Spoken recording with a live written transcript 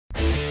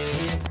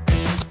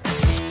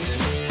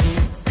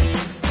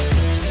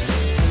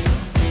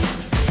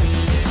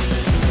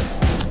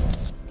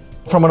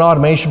From an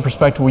automation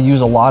perspective, we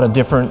use a lot of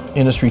different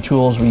industry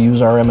tools. We use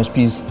our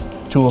MSP's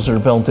tools that are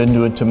built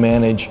into it to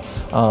manage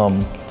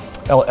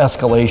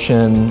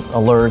escalation,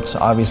 alerts.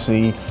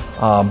 Obviously,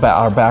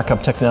 our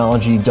backup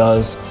technology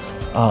does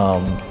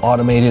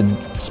automated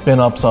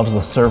spin-ups of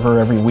the server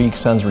every week,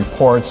 sends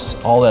reports.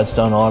 All that's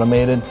done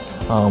automated.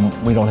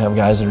 We don't have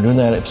guys that are doing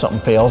that. If something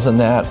fails in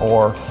that,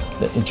 or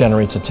it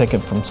generates a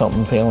ticket from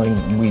something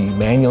failing, we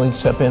manually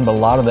step in, but a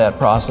lot of that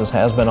process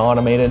has been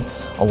automated.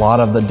 A lot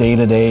of the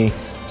day-to-day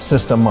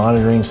system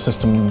monitoring,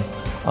 system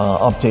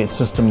update,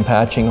 system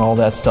patching, all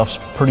that stuff's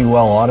pretty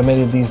well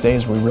automated these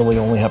days. We really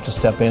only have to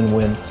step in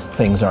when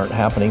things aren't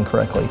happening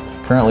correctly.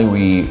 Currently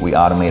we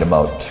automate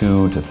about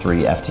 2 to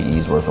 3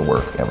 FTEs worth of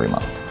work every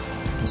month.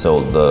 And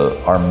so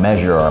our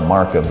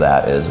mark of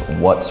that is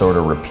what sort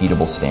of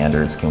repeatable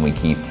standards can we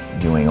keep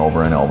doing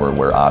over and over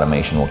where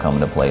automation will come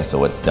into play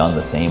so it's done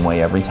the same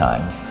way every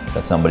time,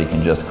 that somebody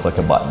can just click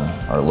a button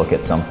or look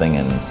at something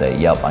and say,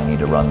 yep, I need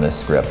to run this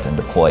script and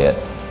deploy it,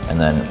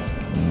 and then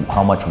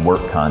how much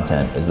work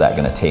content is that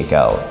going to take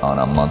out on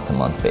a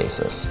month-to-month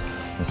basis.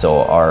 And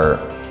so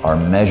our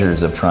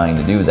measures of trying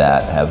to do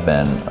that have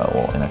been,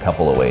 well, in a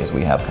couple of ways.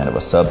 We have kind of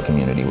a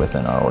sub-community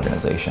within our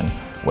organization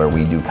where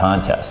we do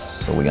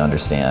contests, so we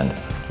understand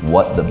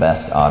what the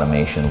best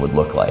automation would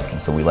look like.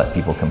 And so we let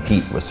people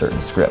compete with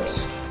certain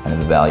scripts, and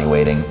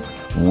evaluating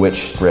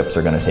which scripts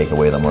are going to take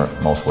away the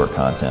most work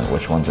content,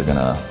 which ones are going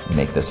to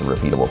make this a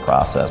repeatable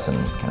process and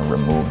kind of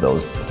remove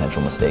those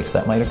potential mistakes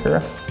that might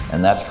occur.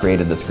 And that's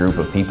created this group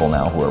of people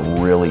now who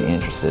are really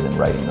interested in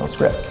writing those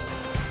scripts.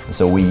 And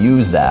so we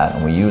use that,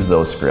 and we use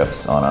those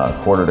scripts on a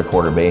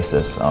quarter-to-quarter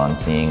basis on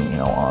seeing,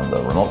 on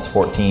the remote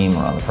support team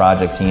or on the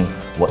project team,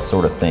 what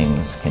sort of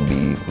things can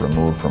be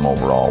removed from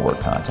overall work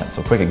content.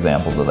 So quick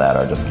examples of that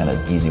are just kind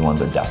of easy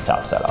ones are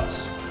desktop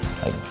setups.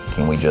 Like,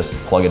 can we just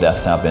plug a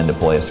desktop in,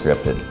 deploy a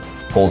script, it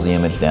pulls the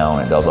image down,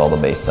 it does all the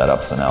base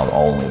setup, so now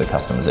only the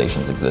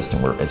customizations exist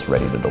and it's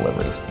ready to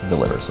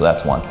deliver. So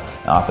that's one.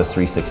 Office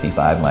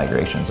 365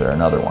 migrations are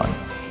another one.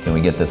 Can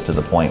we get this to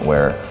the point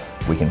where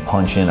we can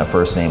punch in a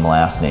first name,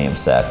 last name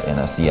set in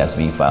a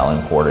CSV file,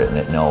 import it, and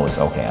it knows,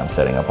 okay, I'm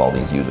setting up all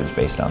these users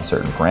based on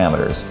certain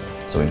parameters.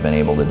 So we've been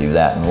able to do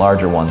that. And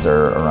larger ones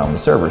are around the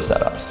server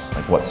setups.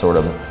 Like, what sort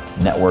of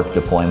network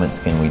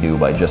deployments can we do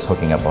by just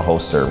hooking up a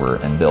host server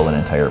and build an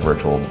entire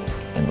virtual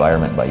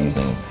environment by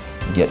using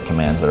Git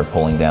commands that are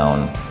pulling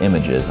down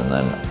images and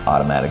then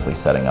automatically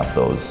setting up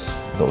those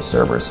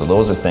servers. So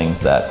those are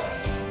things that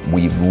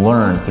we've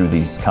learned through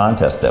these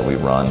contests that we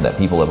run that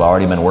people have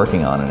already been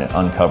working on, and it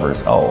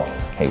uncovers, oh,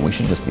 hey, we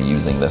should just be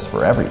using this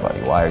for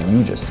everybody. Why are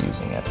you just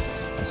using it?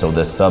 And so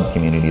this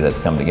sub-community that's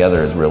come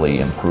together is really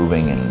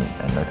improving, and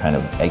they're kind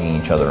of egging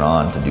each other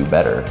on to do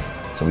better.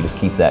 So we just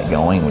keep that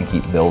going, we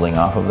keep building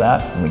off of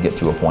that, and we get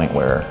to a point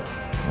where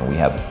we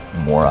have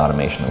more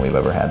automation than we've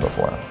ever had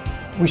before.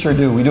 We sure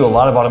do. We do a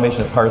lot of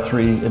automation at Part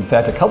 3. In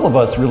fact, a couple of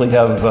us really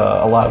have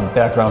a lot of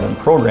background in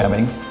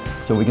programming,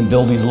 so we can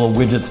build these little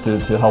widgets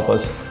to help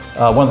us.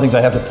 One of the things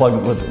I have to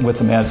plug with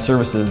the managed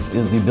services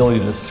is the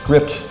ability to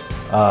script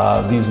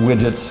these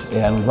widgets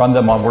and run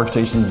them on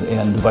workstations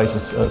and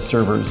devices,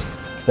 servers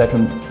that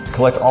can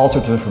collect all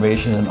sorts of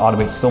information and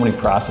automate so many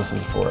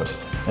processes for us.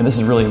 And this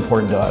is really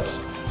important to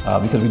us.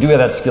 Because we do have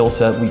that skill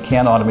set, we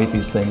can automate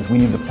these things. We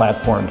need the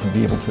platform to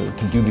be able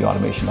to do the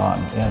automation on,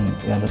 and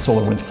the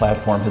SolarWinds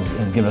platform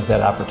has given us that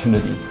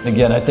opportunity.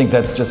 Again, I think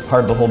that's just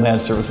part of the whole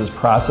managed services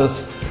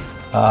process,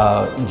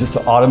 just to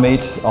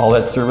automate all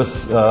that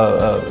service,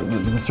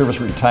 the service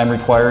time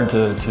required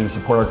to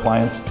support our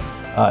clients.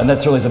 And that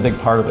certainly is a big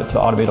part of it, to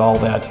automate all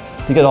that,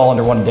 to get it all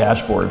under one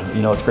dashboard.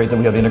 It's great that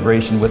we have the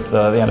integration with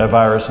the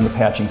antivirus and the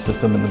patching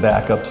system and the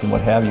backups and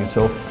what have you.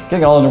 So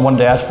getting it all under one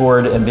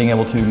dashboard and being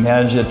able to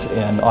manage it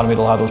and automate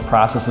a lot of those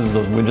processes,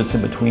 those widgets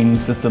in between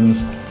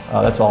systems,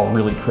 that's all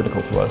really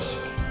critical to us.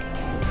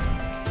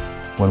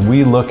 When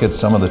we look at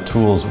some of the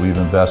tools we've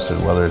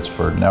invested, whether it's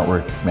for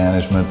network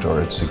management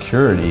or it's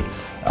security,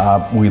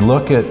 we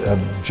look at a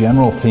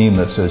general theme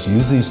that says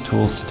use these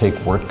tools to take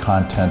work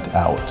content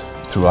out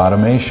through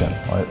automation.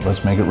 Right?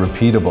 Let's make it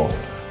repeatable.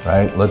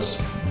 Right?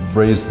 Let's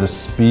raise the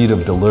speed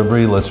of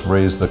delivery, let's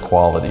raise the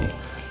quality.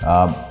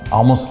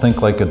 Almost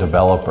think like a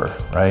developer,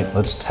 right?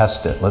 Let's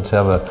test it. Let's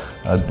have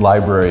a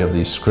library of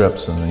these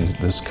scripts and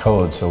this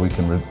code so we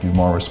can be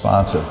more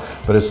responsive.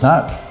 But it's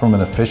not from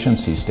an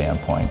efficiency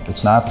standpoint.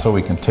 It's not so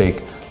we can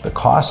take the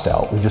cost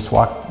out. We just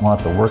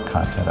want the work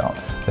content out.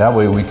 That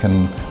way we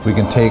can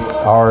take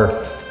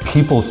our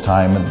people's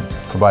time and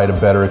provide a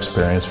better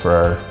experience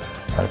for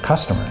our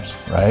customers,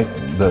 right?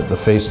 The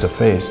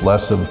face-to-face,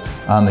 less of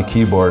on the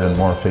keyboard and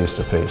more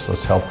face-to-face.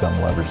 Let's help them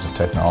leverage the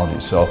technology.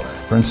 So,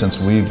 for instance,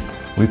 we've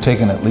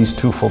taken at least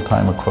 2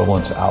 full-time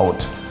equivalents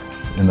out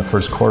in the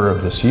first quarter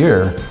of this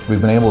year.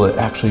 We've been able to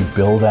actually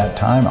bill that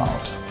time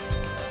out,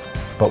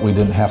 but we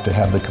didn't have to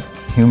have the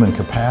human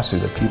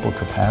capacity, the people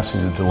capacity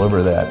to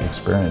deliver that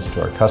experience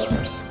to our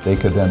customers. They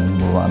could then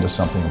move on to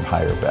something of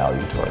higher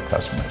value to our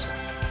customers.